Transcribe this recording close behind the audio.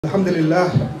الحمد لله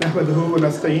نحمده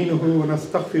ونستعينه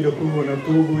ونستغفره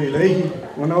ونتوب إليه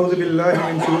ونعوذ بالله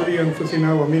من شرور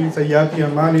أنفسنا ومن سيئات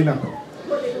أعمالنا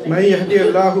من يهدي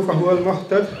الله فهو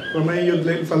المهتد ومن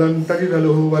يضلل فلن تجد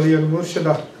له وليا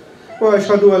مرشدا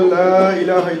وأشهد أن لا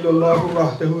إله إلا الله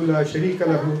وحده لا شريك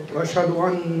له وأشهد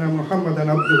أن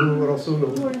محمدا عبده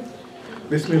ورسوله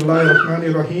بسم الله الرحمن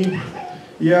الرحيم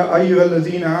يا أيها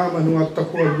الذين آمنوا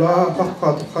اتقوا الله حق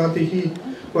تقاته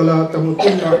ولا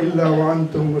تموتن إلا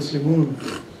وأنتم مسلمون.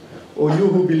 O you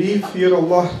who believe, fear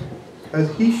Allah as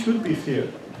He should be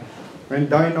feared, and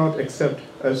die not except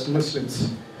as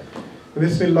Muslims.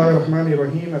 Bismillahir Rahmanir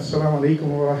Rahim. Assalamu alaikum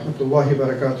wa rahmatullahi wa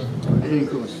barakatuh.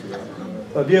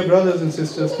 Dear brothers and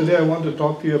sisters, today I want to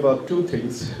talk to you about two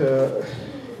things.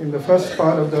 In the first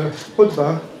part of the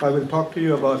Khutbah, I will talk to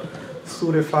you about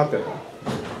Surah Fatiha.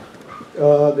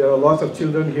 There are lots of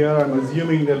children here. I'm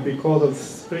assuming that because of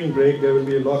spring break there will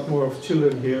be a lot more of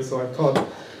children here, so I thought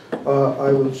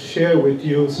I will share with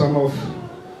you some of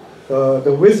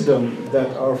the wisdom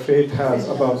that our faith has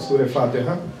about Surah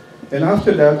Fatiha. And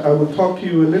after that I will talk to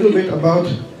you a little bit about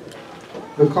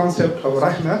the concept of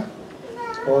Rahmah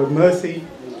or mercy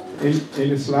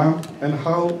in Islam and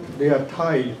how they are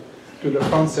tied to the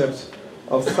concepts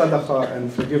of Sadaqah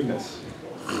and forgiveness.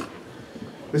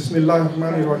 Bismillahir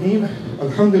Rahmanir Rahim.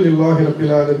 Alhamdulillahi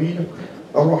Rabbil Alameen.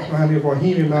 Ar-Rahmanir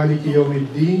Rahim. Maliki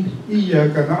Yawmiddin.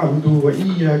 Iyyaka na'budu wa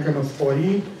iyyaka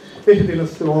nasta'in. Ihdina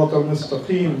as-siratal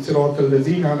mustaqim. Siratal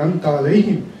ladzina an'amta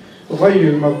alayhim.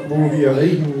 Ghayril maghdubi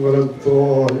alayhim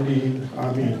waladdallin.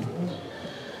 Ameen.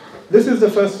 This is the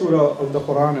first surah of the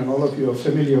Quran and all of you are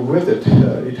familiar with it.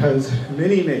 It has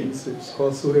many names. It's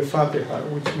called Surah Fatiha,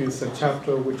 which means a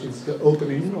chapter which is the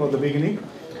opening or the beginning.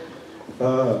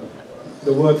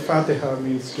 The word Fatiha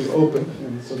means to open,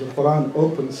 and so the Quran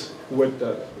opens with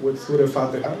Surah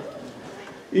Fatiha.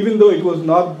 Even though it was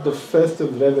not the first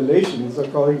of revelations,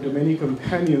 according to many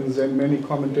companions and many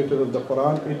commentators of the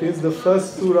Quran, it is the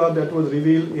first surah that was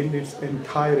revealed in its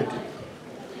entirety.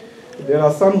 There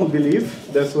are some who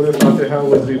believe that Surah Fatiha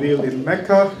was revealed in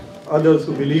Mecca, others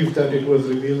who believe that it was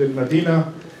revealed in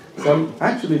Medina. Some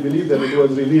actually believe that it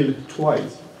was revealed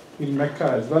twice, in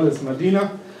Mecca as well as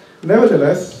Medina.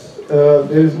 Nevertheless,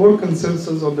 there is more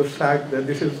consensus on the fact that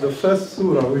this is the first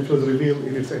surah which was revealed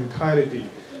in its entirety,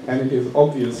 and it is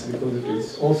obvious because it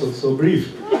is also so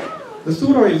brief. The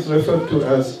surah is referred to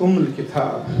as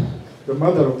Kitab, the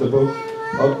mother of the book,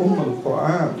 or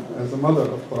al-Quran, as the mother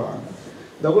of Quran.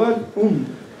 The word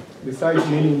besides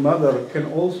meaning mother, can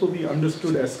also be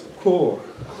understood as core,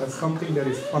 as something that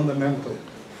is fundamental.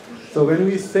 So when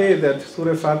we say that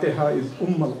Surah Fatiha is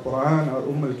al-Quran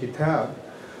or al-Kitab,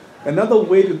 another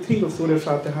way to think of Surah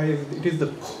Fatiha is it is the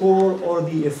core or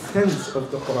the essence of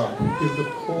the Quran. It is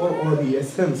the core or the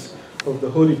essence of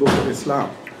the Holy Book of Islam.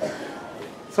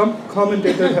 Some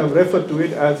commentators have referred to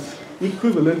it as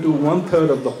equivalent to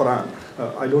 1/3 of the Quran.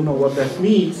 I don't know what that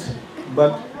means,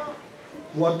 but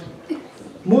what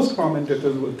most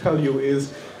commentators will tell you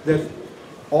is that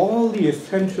all the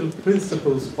essential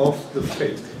principles of the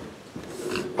faith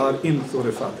are in Surah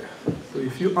Fatiha. So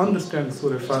if you understand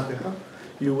Surah Fatiha,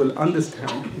 you will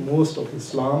understand most of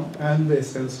Islam and the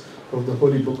essence of the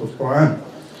Holy Book of Quran.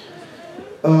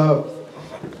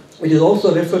 It is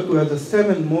also referred to as the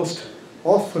 7 most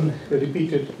often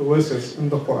repeated verses in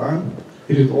the Quran.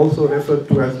 It is also referred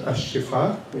to as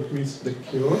Ash-Shifa, which means the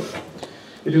cure.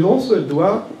 It is also a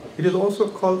dua. It is also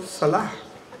called Salah.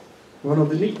 One of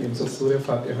the nicknames of Surah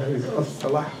Fatiha is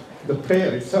As-Salah, the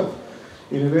prayer itself,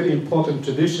 in a very important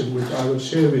tradition which I will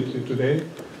share with you today.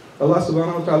 Allah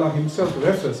subhanahu wa ta'ala himself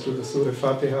refers to the Surah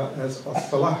Fatiha as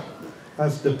As-Salah,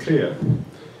 as the prayer.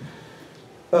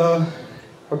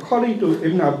 According to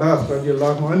Ibn Abbas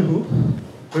radiallahu anhu,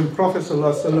 when Prophet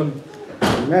sallallahu alaihi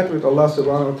wasallam met with Allah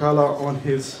subhanahu wa ta'ala on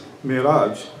his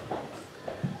Miraj,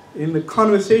 in the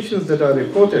conversations that are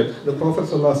reported, the Prophet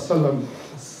sallallahu alaihi wasallam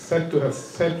said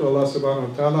to Allah subhanahu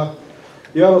wa ta'ala,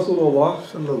 Ya Rasulullah,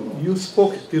 you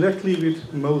spoke directly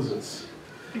with Moses,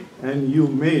 and you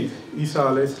made Isa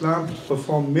alayhi salam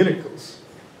perform miracles.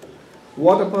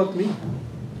 What about me?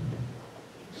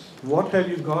 What have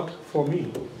you got for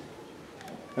me?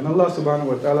 And Allah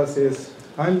subhanahu wa ta'ala says,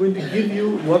 I'm going to give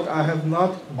you what I have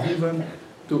not given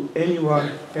to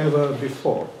anyone ever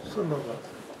before.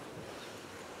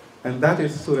 And that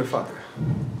is Surah Fatiha.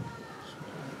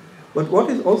 But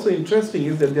what is also interesting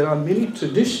is that there are many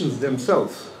traditions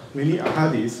themselves, many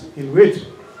ahadiths, in which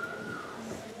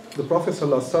the Prophet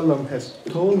ﷺ has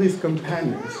told his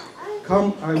companions,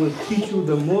 come, I will teach you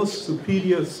the most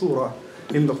superior surah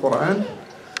in the Quran,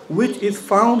 which is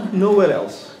found nowhere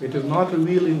else. It is not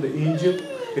revealed in the Injil,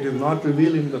 It is not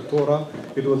revealed in the Torah.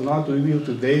 It was not revealed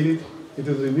to David. It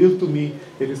is revealed to me.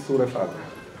 It is Surah Fatiha.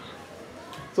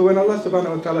 So when Allah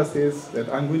subhanahu wa ta'ala says that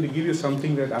I'm going to give you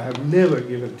something that I have never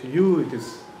given to you,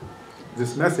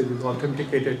 this message is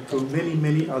authenticated through many,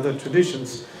 many other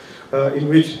traditions in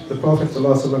which the Prophet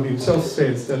ﷺ himself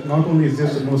says that not only is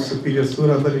this the most superior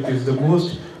surah, but it is the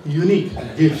most unique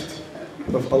gift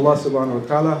of Allah subhanahu wa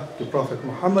ta'ala to Prophet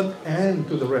Muhammad and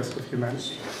to the rest of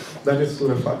humanity. That is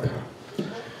Surah Fatiha.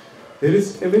 There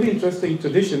is a very interesting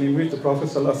tradition in which the Prophet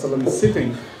ﷺ is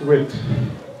sitting with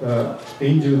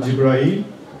Angel Jibreel,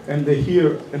 and they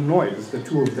hear a noise, the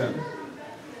two of them.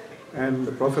 And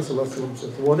the Prophet ﷺ says,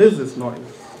 what is this noise?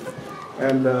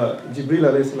 And Jibreel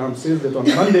ﷺ says that on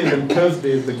Mondays and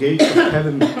Thursdays the gates of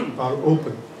heaven are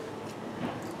open.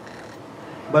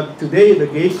 But today the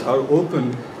gates are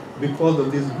open because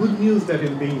of this good news that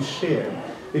is being shared.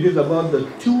 It is about the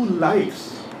two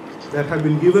lives that have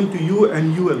been given to you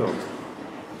and you alone.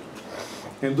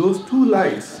 And those two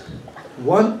lives,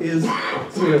 one is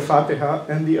Surah Fatiha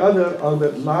and the other are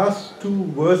the last two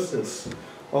verses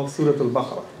of Surah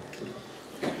Al-Baqarah.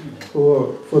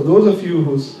 For those of you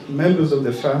whose members of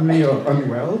the family are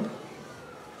unwell,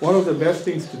 one of the best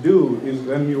things to do is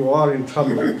when you are in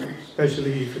trouble,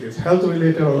 especially if it is health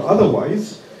related or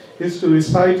otherwise, is to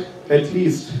recite at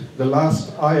least the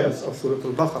last ayahs of Surah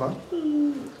Al-Baqarah,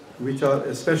 which are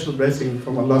a special blessing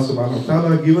from Allah subhanahu wa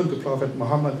ta'ala given to Prophet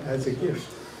Muhammad as a gift.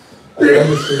 That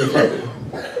is Surah Fatiha.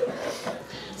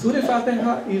 Surah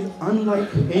Fatiha is unlike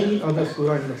any other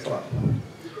surah in the Quran.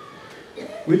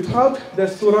 Without the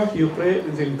surah, your prayer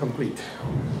is incomplete.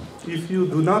 If you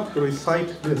do not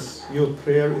recite this, your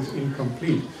prayer is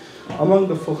incomplete. Among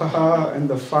the fuqaha and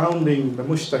the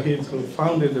mujtahids who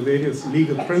founded the various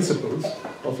legal principles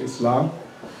of Islam,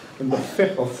 in the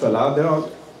fiqh of salah, there are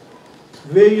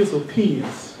various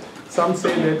opinions. Some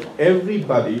say that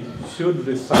everybody should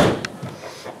recite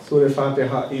Surah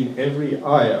Fatiha in every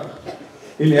ayah,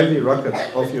 in every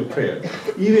rakat of your prayer,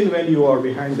 even when you are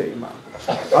behind the imam.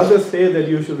 Others say that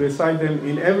you should recite them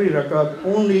in every rakat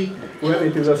only when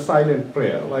it is a silent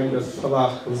prayer, like the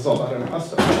Salah, Zohar and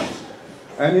Asr.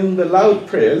 And in the loud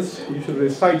prayers, you should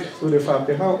recite Surah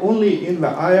Fatiha only in the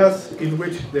ayahs in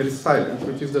which there is silence,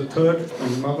 which is the third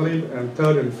in Maghrib and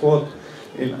third and fourth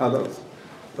in other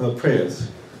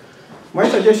prayers. My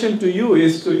suggestion to you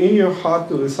is to, in your heart,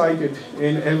 to recite it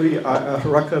in every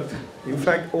rakat, in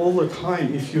fact, all the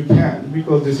time if you can,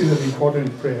 because this is an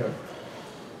important prayer.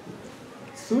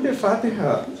 Surah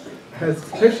Fatiha has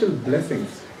special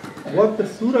blessings. What the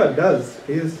surah does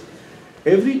is,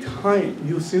 every time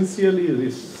you sincerely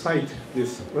recite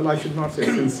this, well, I should not say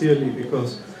sincerely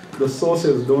because the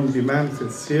sources don't demand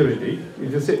sincerity. You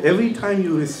just say every time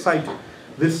you recite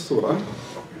this surah,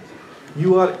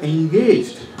 you are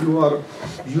engaged, you are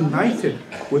united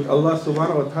with Allah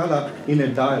subhanahu wa ta'ala in a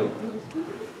dialogue.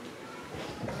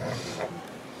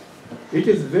 It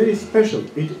is very special.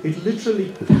 It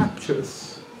literally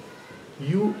captures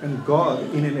you and God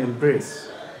in an embrace.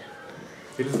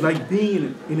 It is like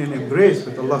being in an embrace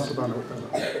with Allah subhanahu wa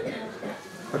ta'ala.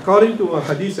 According to a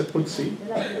hadith Qudsi,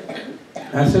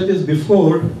 I said this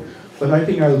before, but I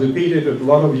think I'll repeat it with a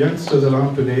lot of youngsters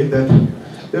around today, that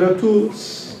there are two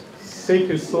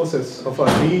sacred sources of our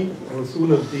deen,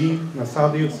 Rasul al-Deen,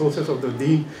 Nasadir sources of the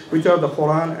deen, which are the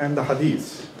Quran and the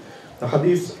Hadith. The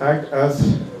Hadiths act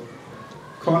as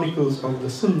chronicles of the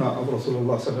Sunnah of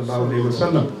Rasulullah sallallahu alaihi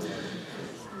wasallam.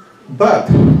 But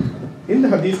in the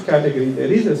Hadith category,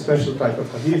 there is a special type of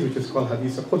Hadith which is called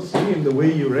Hadith Qudsi, and the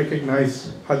way you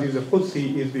recognize Hadith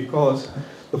Qudsi is because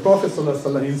the Prophet sallallahu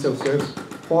alaihi wasallam himself says,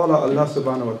 "Qala Allah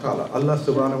subhanahu wa ta'ala." Allah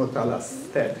subhanahu wa ta'ala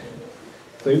said.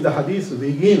 So if the hadith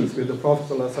begins with the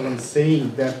Prophet ﷺ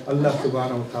saying that Allah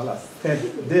subhanahu wa ta'ala said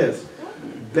this,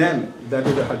 then that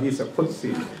is the hadith of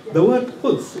Qudsi. The word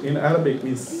Quds in Arabic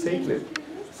means sacred.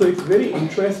 So it's very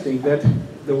interesting that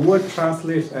the word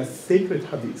translates as sacred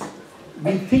hadith.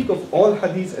 We think of all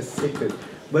hadiths as sacred,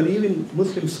 but even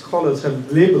Muslim scholars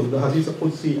have labeled the hadith of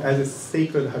Qudsi as a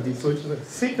sacred hadith. So it's a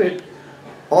sacred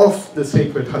of the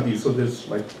sacred hadith. So there's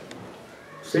like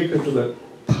sacred to the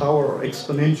power or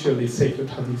exponentially sacred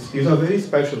hadiths. These are very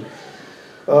special.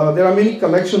 There are many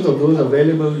collections of those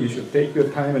available. You should take your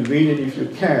time and read it if you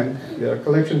can. There are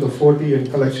collections of 40 and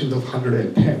collections of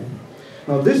 110.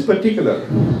 Now this particular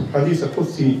hadith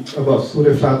Qudsi about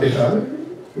Surah Fatiha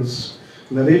was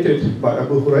narrated by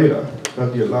Abu Huraira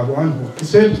radiallahu anhu. He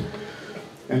said,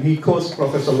 and he quotes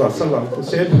Prophet sallallahu alaihi wasallam, who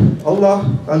said, Allah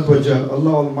Azza wa Jal,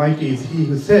 Allah Almighty is He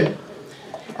who said,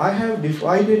 I have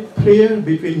divided prayer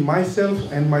between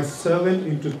myself and my servant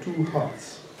into two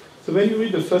hearts. So when you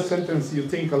read the first sentence, you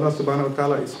think Allah subhanahu wa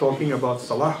ta'ala is talking about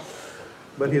salah.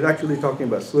 but he's actually talking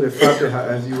about Surah Fatiha,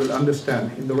 as you will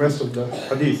understand in the rest of the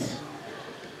hadith.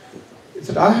 It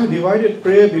said, I have divided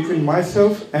prayer between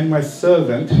myself and my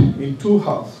servant in two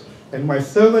halves, and my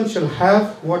servant shall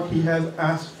have what he has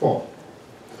asked for.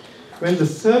 When the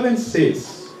servant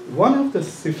says, one of the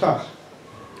sifah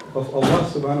of Allah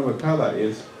subhanahu wa ta'ala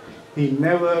is, he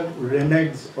never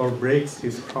reneges or breaks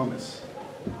his promise.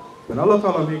 When Allah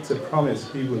ta'ala makes a promise,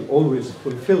 he will always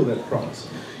fulfill that promise.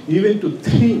 Even to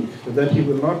think that he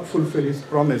will not fulfill his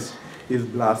promise is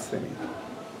blasphemy.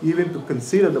 Even to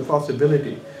consider the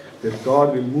possibility that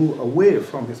God will move away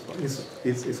from his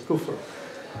kufr.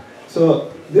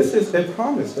 So this is a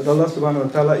promise that Allah subhanahu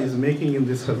wa ta'ala is making in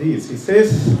this hadith. He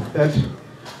says that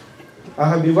I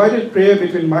have divided prayer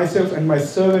between myself and my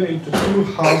servant into two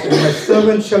halves, and my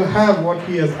servant shall have what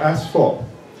he has asked for.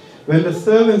 When the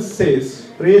servant says,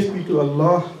 praise be to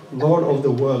Allah, Lord of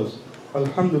the worlds,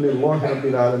 Alhamdulillah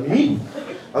Rabbil Alameen,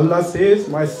 Allah says,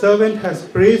 my servant has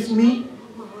praised me.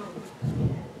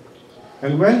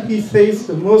 And when he says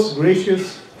the most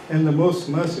gracious and the most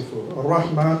merciful,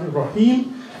 Ar-Rahman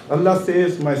Ar-Rahim, Allah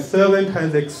says, my servant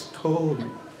has extolled me.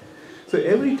 So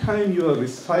every time you are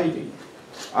reciting,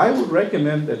 I would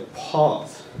recommend that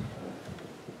pause.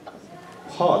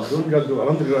 Pause. Don't just do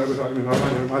Alhamdulillah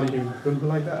don't do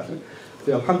like that.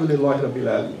 Say Alhamdulillah Rabbil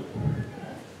Alameen,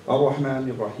 Ar-Rahman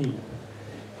Ar-Rahim.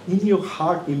 In your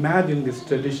heart, imagine this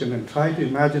tradition and try to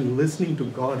imagine listening to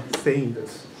God saying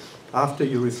this after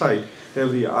you recite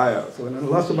every ayah. So when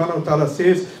Allah subhanahu wa ta'ala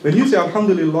says, when you say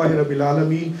Alhamdulillah Rabbil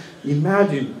Alameen,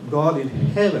 imagine God in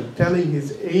heaven telling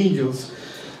his angels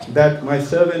that my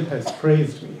servant has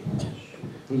praised me.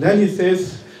 And then he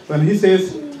says, when he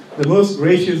says, the most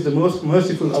gracious, the most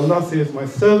merciful, Allah says, my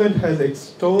servant has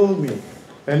extolled me.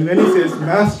 And when he says,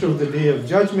 master of the day of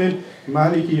judgment,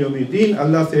 Maliki Yawmiddin,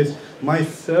 Allah says, my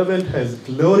servant has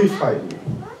glorified me.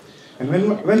 And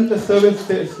when the servant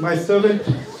says, my servant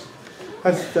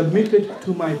has submitted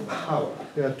to my power.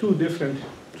 There are two different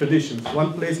traditions.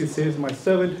 One place it says, my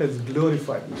servant has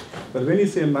glorified me. But when you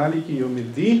say Maliki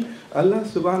Yawmiddin, Allah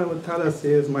subhanahu wa ta'ala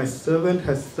says, my servant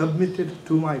has submitted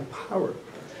to my power.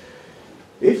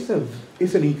 It's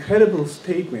an incredible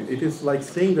statement. It is like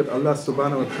saying that Allah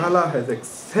subhanahu wa ta'ala has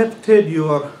accepted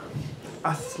your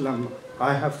aslam.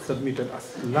 I have submitted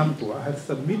aslamtu. I have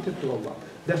submitted to Allah.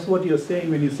 That's what you're saying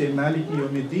when you say Maliki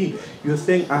Yawmiddin. You're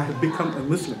saying, I have become a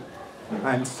Muslim.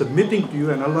 I am submitting to you,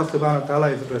 and Allah subhanahu wa ta'ala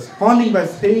is responding by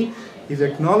saying, he's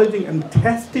acknowledging and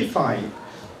testifying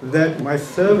that my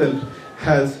servant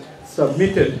has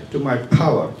submitted to my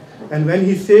power. And when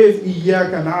he says,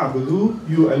 Iyyaka na'budu,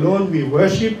 you alone we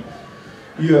worship,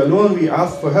 you alone we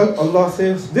ask for help, Allah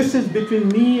says, this is between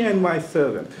me and my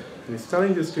servant. And he's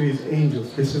telling this to his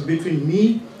angels. This is between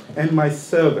me and my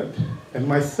servant. And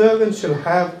my servant shall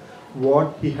have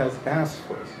what he has asked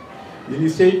for. Then you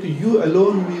say, to you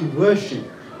alone we worship,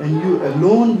 and you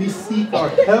alone we seek our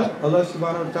help. Allah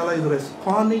subhanahu wa ta'ala is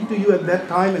responding to you at that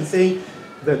time and saying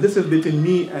that this is between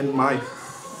me and my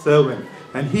servant.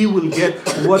 And he will get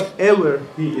whatever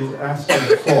he is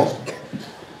asking for.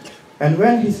 And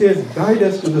when he says, guide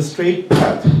us to the straight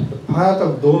path, the path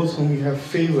of those whom we have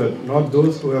favored, not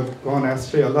those who have gone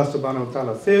astray, Allah subhanahu wa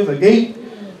ta'ala says again,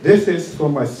 this is for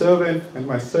my servant, and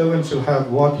my servant shall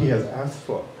have what he has asked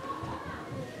for.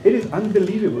 It is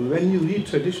unbelievable. When you read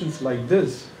traditions like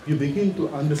this, you begin to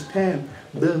understand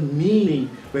the meaning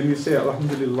when you say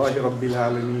Alhamdulillah Rabbil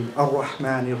Alameen,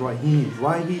 Ar-Rahman Ar-Rahim,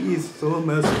 why he is so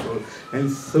merciful and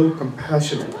so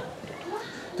compassionate.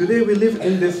 Today we live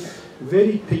in this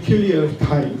very peculiar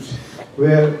times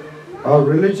where our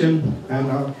religion and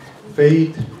our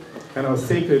faith and our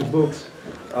sacred books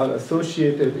are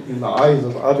associated in the eyes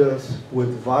of others with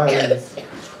violence,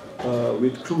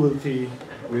 with cruelty,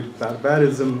 with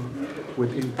barbarism,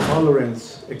 with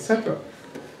intolerance, etc.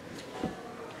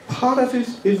 Part of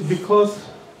it is because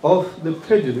of the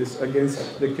prejudice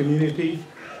against the community.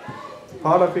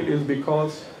 Part of it is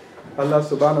because Allah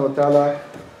subhanahu wa ta'ala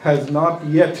has not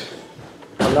yet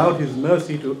allowed his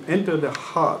mercy to enter the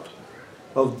heart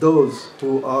of those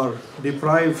who are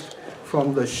deprived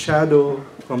from the shadow,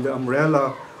 from the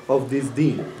umbrella of this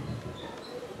deen.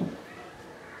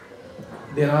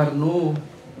 There are no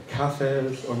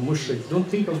kafirs or mushriks. Don't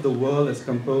think of the world as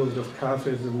composed of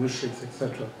kafirs and mushriks,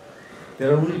 etc.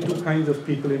 There are only two kinds of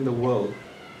people in the world,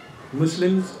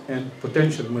 Muslims and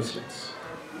potential Muslims.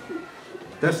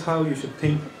 That's how you should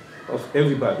think of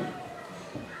everybody.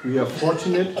 We are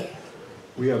fortunate,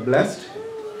 we are blessed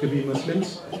to be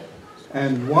Muslims,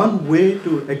 and one way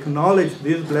to acknowledge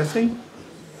this blessing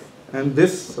and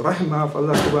this rahmah of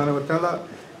Allah subhanahu wa ta'ala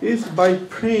is by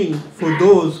praying for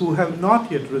those who have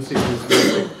not yet received this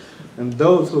blessing. and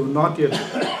those who have not yet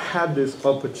had this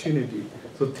opportunity.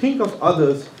 So think of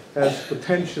others as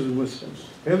potential Muslims.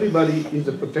 Everybody is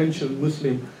a potential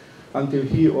Muslim until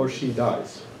he or she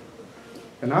dies.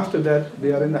 And after that,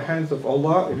 they are in the hands of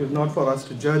Allah. It is not for us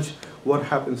to judge what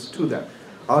happens to them.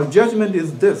 Our judgment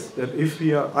is this, that if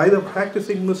we are either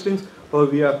practicing Muslims or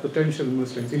we are potential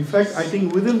Muslims. In fact, I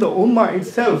think within the Ummah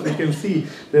itself, we can see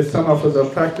that some of us are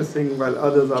practicing while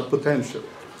others are potential.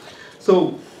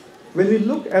 So when we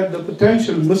look at the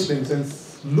potential Muslims and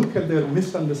look at their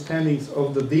misunderstandings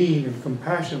of the deen and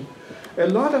compassion, a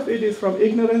lot of it is from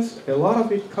ignorance, a lot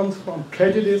of it comes from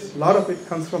prejudice, a lot of it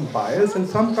comes from bias, and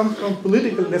some comes from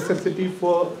political necessity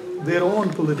for their own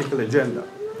political agenda.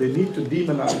 They need to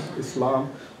demonize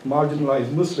Islam,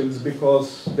 marginalize Muslims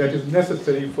because that is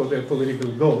necessary for their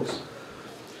political goals.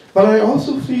 But I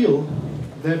also feel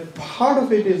that part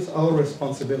of it is our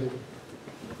responsibility.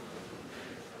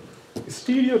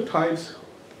 Stereotypes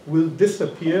will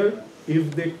disappear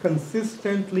if they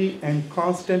consistently and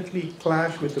constantly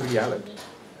clash with reality.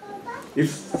 If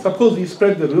suppose we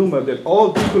spread the rumor that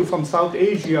all people from South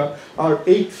Asia are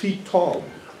 8 feet tall,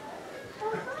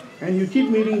 and you keep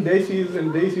meeting Desis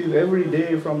and Desis every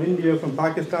day from India, from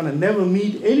Pakistan, and never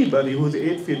meet anybody who's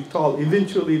 8 feet tall,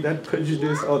 eventually that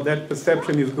prejudice or that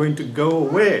perception is going to go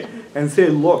away and say,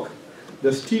 look,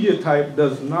 the stereotype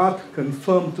does not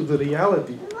conform to the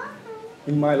reality.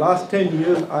 In my last 10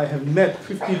 years, I have met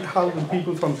 50,000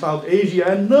 people from South Asia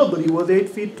and nobody was 8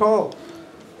 feet tall.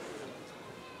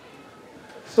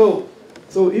 So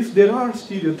if there are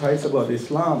stereotypes about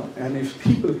Islam, and if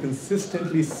people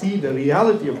consistently see the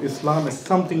reality of Islam as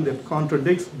something that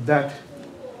contradicts that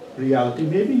reality,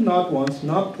 maybe not once,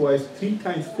 not twice, 3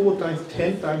 times, 4 times,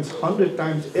 10 times, 100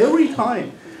 times, every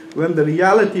time when the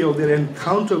reality of their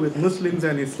encounter with Muslims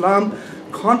and Islam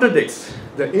contradicts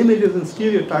the images and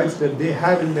stereotypes that they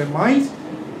have in their minds,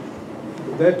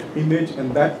 that image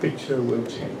and that picture will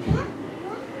change.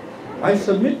 I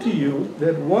submit to you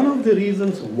that one of the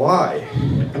reasons why,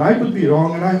 and I could be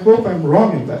wrong, and I hope I'm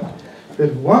wrong in that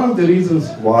one of the reasons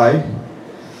why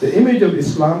the image of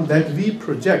Islam that we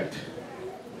project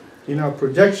in our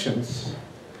projections,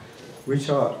 which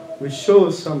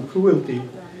shows some cruelty,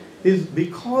 is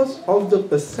because of the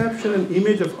perception and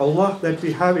image of Allah that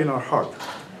we have in our heart.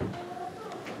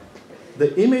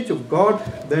 The image of God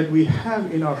that we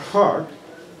have in our heart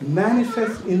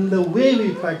manifests in the way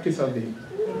we practice our deen.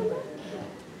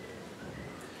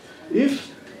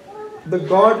 If the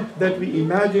God that we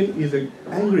imagine is an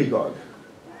angry God,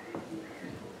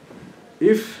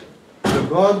 if the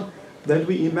God that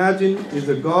we imagine is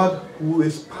a God who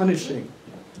is punishing,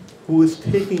 who is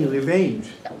taking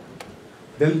revenge,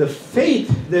 then the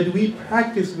faith that we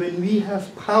practice when we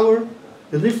have power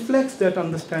reflects that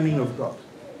understanding of God.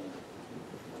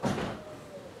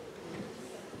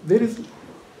 There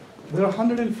are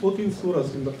 114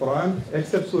 surahs in the Quran,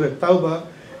 except Surah Tawbah.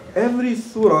 Every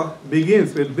surah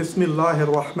begins with Bismillahir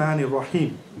Rahmanir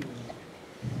Rahim.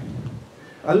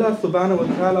 Allah subhanahu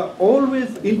wa ta'ala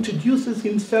always introduces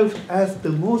himself as the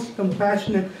most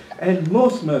compassionate and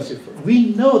most merciful.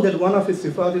 We know that one of his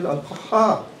sifat is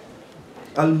Al-Qahhar,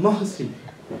 Al-Muhsin,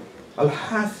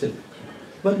 Al-Hasin.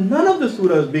 But none of the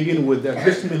surahs begin with that.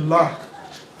 Bismillah,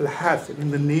 Al-Hasin, in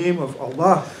the name of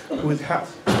Allah who is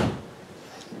Hasin.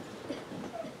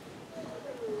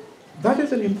 That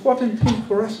is an important thing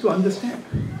for us to understand.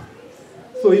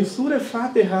 So in Surah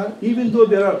Fatiha, even though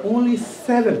there are only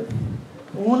seven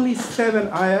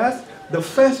ayahs, the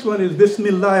first one is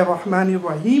Bismillahir Rahmanir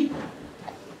Rahim,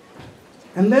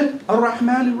 and then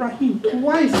Ar-Rahmanir Rahim,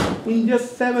 twice in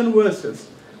just 7 verses.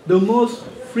 The most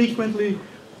frequently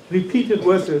repeated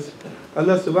verses,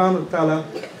 Allah subhanahu wa ta'ala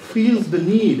feels the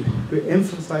need to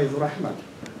emphasize Rahman.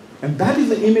 And that is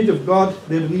the image of God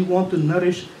that we want to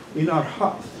nourish in our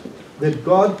hearts. That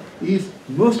God is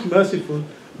most merciful,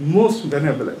 most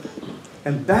benevolent.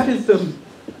 And that is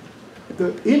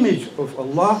the image of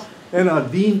Allah and our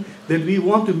deen that we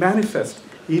want to manifest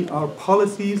in our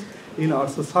policies, in our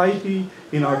society,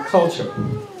 in our culture.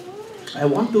 I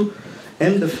want to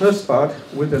end the first part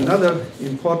with another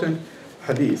important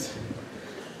hadith.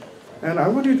 And I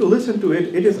want you to listen to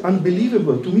it. It is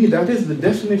unbelievable. To me, that is the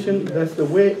definition, that's the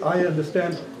way I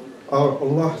understand our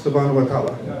Allah subhanahu wa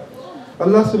ta'ala.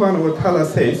 Allah subhanahu wa ta'ala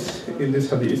says in this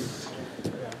hadith,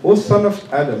 O son of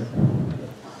Adam,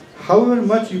 however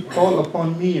much you call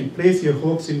upon me and place your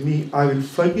hopes in me, I will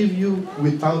forgive you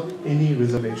without any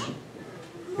reservation,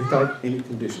 without any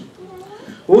condition.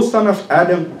 O son of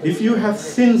Adam, if you have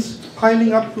sins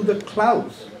piling up to the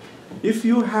clouds, if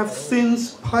you have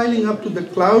sins piling up to the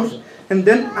clouds, and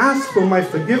then ask for my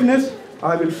forgiveness,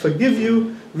 I will forgive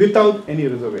you without any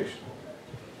reservation.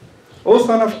 O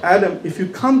son of Adam, if you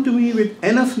come to me with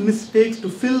enough mistakes to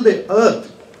fill the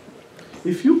earth,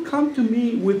 if you come to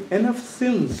me with enough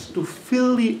sins to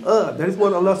fill the earth, that is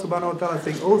what Allah subhanahu wa ta'ala is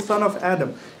saying. O son of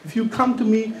Adam, if you come to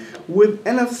me with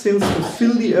enough sins to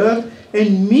fill the earth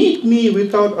and meet me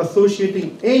without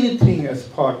associating anything as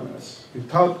partners,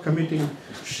 without committing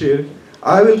shirk,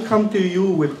 I will come to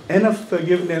you with enough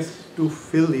forgiveness to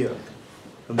fill the earth.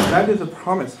 And that is a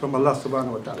promise from Allah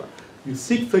subhanahu wa ta'ala. You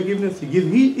seek forgiveness, He gives.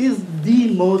 He is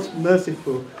the most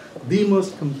merciful, the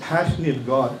most compassionate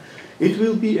God. It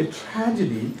will be a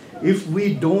tragedy if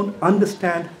we don't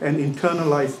understand and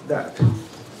internalize that.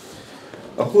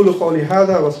 أقول قولي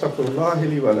هذا واستغفر الله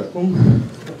لي ولكم.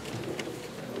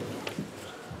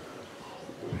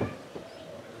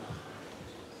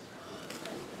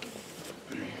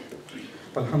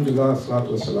 Alhamdulillah,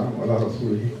 salatu wassalam ala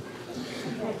rasulih.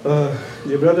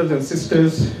 Dear brothers and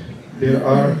sisters, there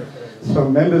are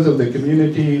some members of the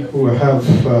community who have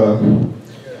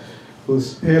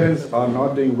whose parents are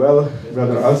not doing well.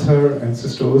 Brother Azhar and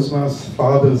Sister Uzma's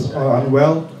fathers are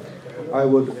unwell. I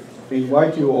would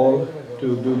invite you all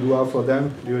to do dua for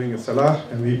them during a salah,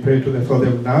 and we pray for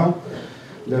them now,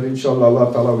 that inshallah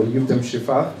Allah Ta'ala will give them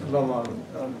shifa.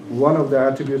 One of the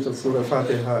attributes of Surah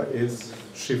Fatiha is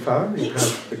shifa. It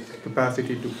has the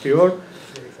capacity to cure.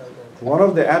 One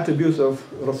of the attributes of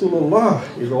Rasulullah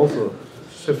is also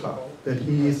shifa, that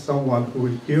he is someone who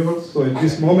will cure. So in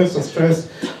these moments of stress,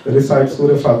 recite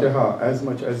Surah Fatiha as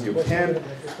much as you can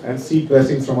and seek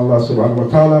blessings from Allah subhanahu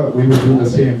wa ta'ala. We will do the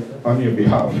same on your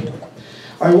behalf.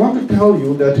 I want to tell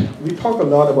you that we talk a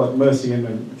lot about mercy, and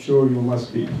I'm sure you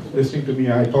must be listening to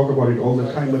me. I talk about it all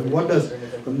the time, but what does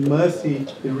mercy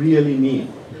really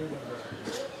mean?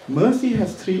 Mercy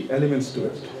has three elements to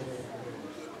it.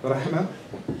 Rahmah,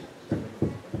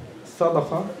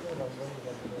 Sadaqah,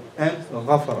 and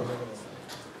Ghafara.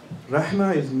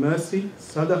 Rahmah is mercy,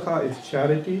 Sadaqah is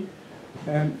charity,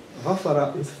 and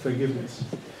Ghafara is forgiveness.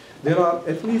 There are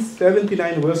at least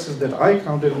 79 verses that I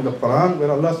counted in the Quran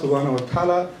where Allah subhanahu wa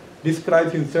ta'ala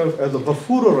describes Himself as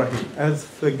Ghafurur Rahim, as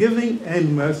forgiving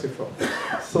and merciful.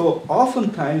 So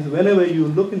oftentimes whenever you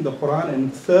look in the Quran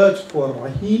and search for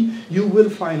Rahim, you will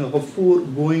find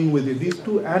Ghafur going with it. These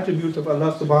two attributes of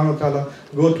Allah subhanahu wa ta'ala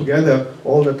go together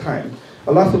all the time.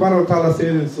 Allah subhanahu wa ta'ala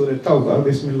says in Surah Tawbah,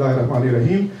 Bismillahir Rahmanir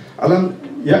Rahim, Alam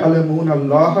ya'lamuna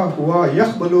Allah huwa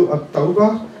yaqbalu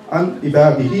at-tawbah an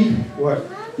ibadihi wa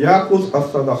yaquz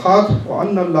as-sadaqat wa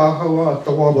anna Allah huwa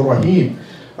at-tawwabur rahim.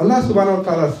 Allah subhanahu wa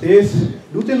ta'ala says,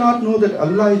 do they not know that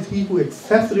Allah is He who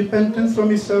accepts repentance from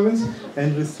His servants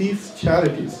and receives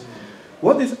charities?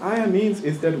 What this ayah means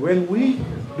is that when we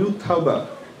do tawbah,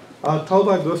 our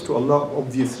tawbah goes to Allah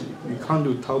obviously. We can't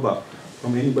do tawbah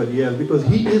from anybody else because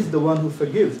He is the one who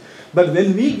forgives. But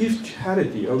when we give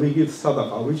charity or we give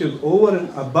sadaqah, which is over and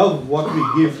above what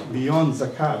we give beyond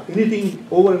zakat, anything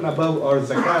over and above our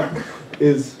zakat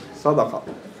is sadaqah.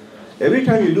 Every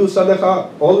time you do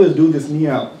sadaqah, always do this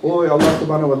niyyah. Oh Allah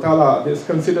subhanahu wa ta'ala, just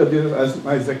consider this as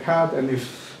my zakat, and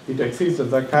if it exceeds the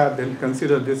zakat, then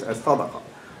consider this as sadaqah.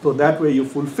 So that way you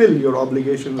fulfill your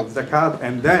obligation of zakat,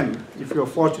 and then if you're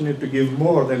fortunate to give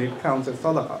more, then it counts as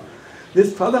sadaqah.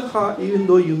 This sadaqah, even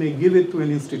though you may give it to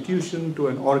an institution, to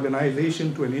an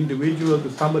organization, to an individual,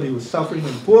 to somebody who's suffering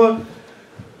and poor,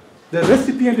 the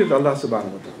recipient is Allah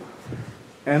subhanahu wa ta'ala.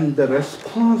 And the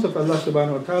response of Allah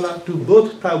subhanahu wa ta'ala to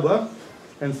both tawbah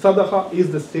and sadaqah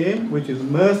is the same, which is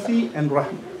mercy and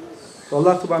rahmah. So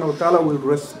Allah subhanahu wa ta'ala will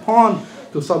respond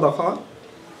to sadaqah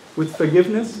with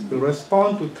forgiveness, will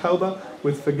respond to tawbah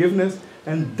with forgiveness,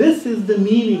 and this is the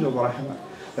meaning of rahmah.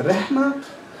 Rahmah,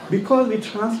 because we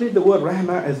translate the word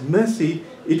rahmah as mercy,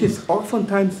 it is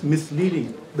oftentimes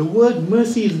misleading. The word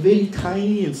mercy is very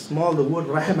tiny and small. The word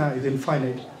rahmah is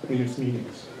infinite in its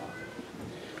meanings.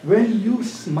 When you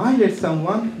smile at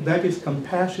someone, that is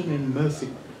compassion and mercy.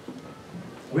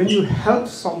 When you help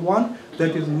someone,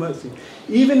 that is mercy.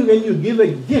 Even when you give a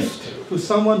gift to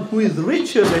someone who is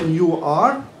richer than you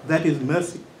are, that is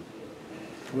mercy.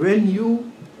 When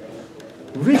you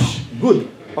wish good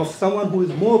of someone who is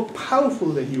more powerful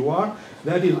than you are,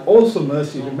 that is also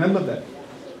mercy. Remember that.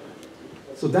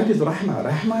 So that is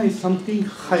rahmah. Rahmah is something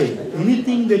khair.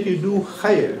 Anything that you do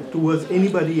khair towards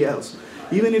anybody else.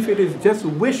 Even if it is just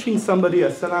wishing somebody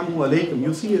assalamu alaikum,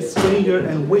 you see a stranger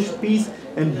and wish peace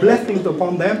and blessings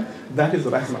upon them, that is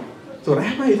rahmah. So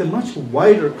rahmah is a much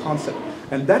wider concept.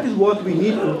 And that is what we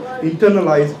need to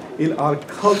internalize in our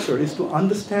culture, is to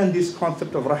understand this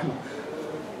concept of rahmah.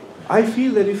 I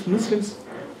feel that if Muslims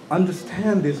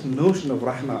understand this notion of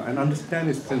rahmah and understand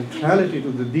its centrality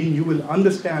to the deen, you will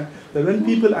understand that when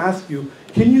people ask you,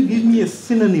 can you give me a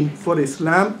synonym for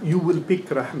Islam, you will pick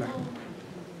rahmah.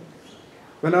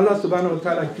 When Allah subhanahu wa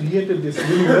ta'ala created this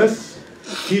universe,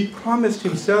 He promised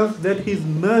Himself that His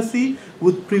mercy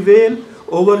would prevail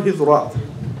over His wrath.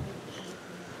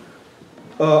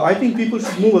 I think people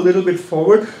should move a little bit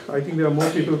forward. I think there are more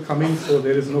people coming, so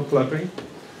there is no cluttering.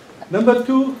 Number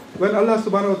two, when Allah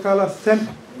subhanahu wa ta'ala sent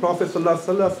Prophet sallallahu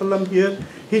alaihi wasallam here,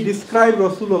 He described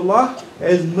Rasulullah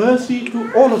as mercy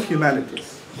to all of humanity.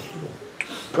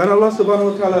 When Allah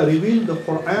subhanahu wa ta'ala revealed the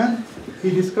Quran,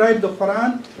 He described the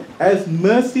Quran as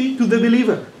mercy to the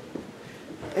believer.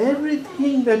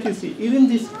 Everything that you see, even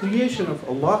this creation of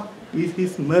Allah, is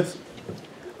His mercy.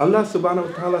 Allah subhanahu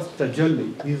wa ta'ala's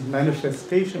tajalli, His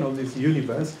manifestation of this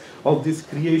universe, of this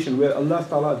creation, where Allah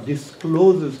ta'ala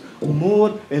discloses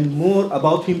more and more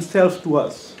about Himself to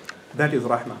us. That is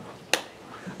rahmah.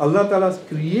 Allah ta'ala's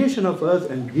creation of us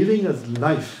and giving us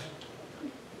life,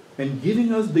 and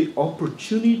giving us the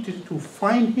opportunity to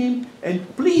find Him and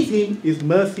please Him is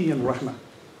mercy and rahmah.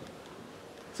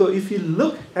 So if you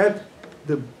look at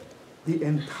the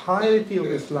entirety of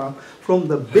Islam, from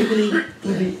the beginning to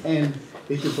the end,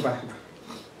 it is rahmah.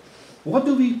 What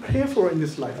do we pray for in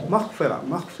this life? Maghfirah,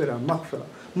 maghfirah, maghfirah.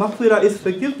 Maghfirah is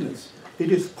forgiveness.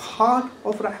 It is part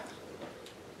of rahmah.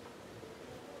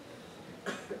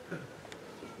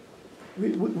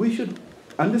 We should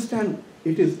understand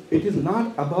it is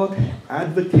not about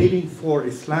advocating for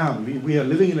Islam. We are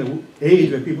living in an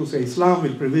age where people say Islam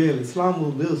will prevail, Islam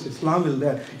will this, Islam will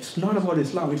that. It's not about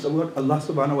Islam, it's about Allah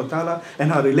subhanahu wa ta'ala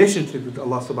and our relationship with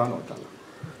Allah subhanahu wa ta'ala.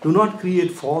 Do not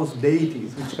create false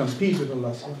deities which compete with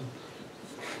Allah subhanahu wa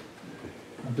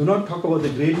ta'ala. Do not talk about the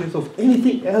greatness of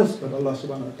anything else but Allah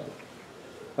subhanahu wa ta'ala.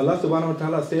 Allah subhanahu wa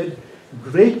ta'ala said,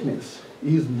 greatness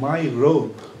is my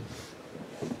robe.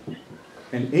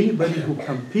 And anybody who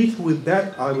competes with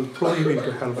that, I will throw him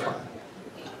into hellfire.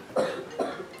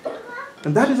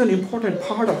 And that is an important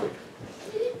part of it.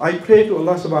 I pray to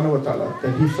Allah subhanahu wa ta'ala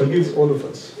that He forgives all of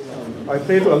us. I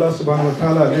pray to Allah subhanahu wa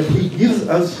ta'ala that He gives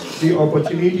us the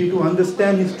opportunity to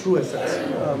understand His true essence.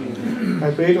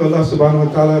 I pray to Allah subhanahu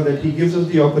wa ta'ala that He gives us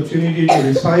the opportunity to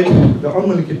recite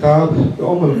the Kitab, the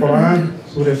Quran,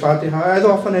 Surah Fatiha as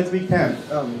often as we can.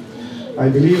 I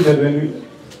believe that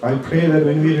I pray that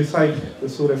when we recite the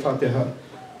Surah Fatiha,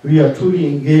 we are truly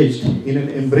engaged in an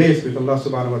embrace with Allah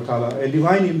subhanahu wa ta'ala, a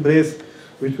divine embrace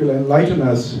which will enlighten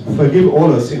us, forgive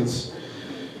all our sins.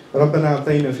 ربنا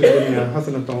آتينا في الدنيا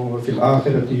حسنة وفي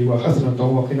الآخرة وحسنة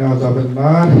وقنا عذاب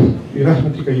النار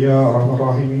برحمتك يا أرحم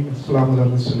الراحمين. السلام على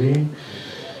المرسلين.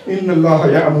 إن الله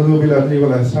يأمر بالعدل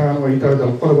والإحسان وإيتاء ذي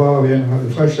القربى وينهى عن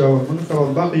الفحشاء والمنكر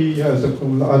والبغي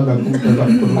يعظكم لعلكم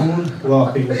تذكرون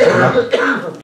وأقيموا الصلاة.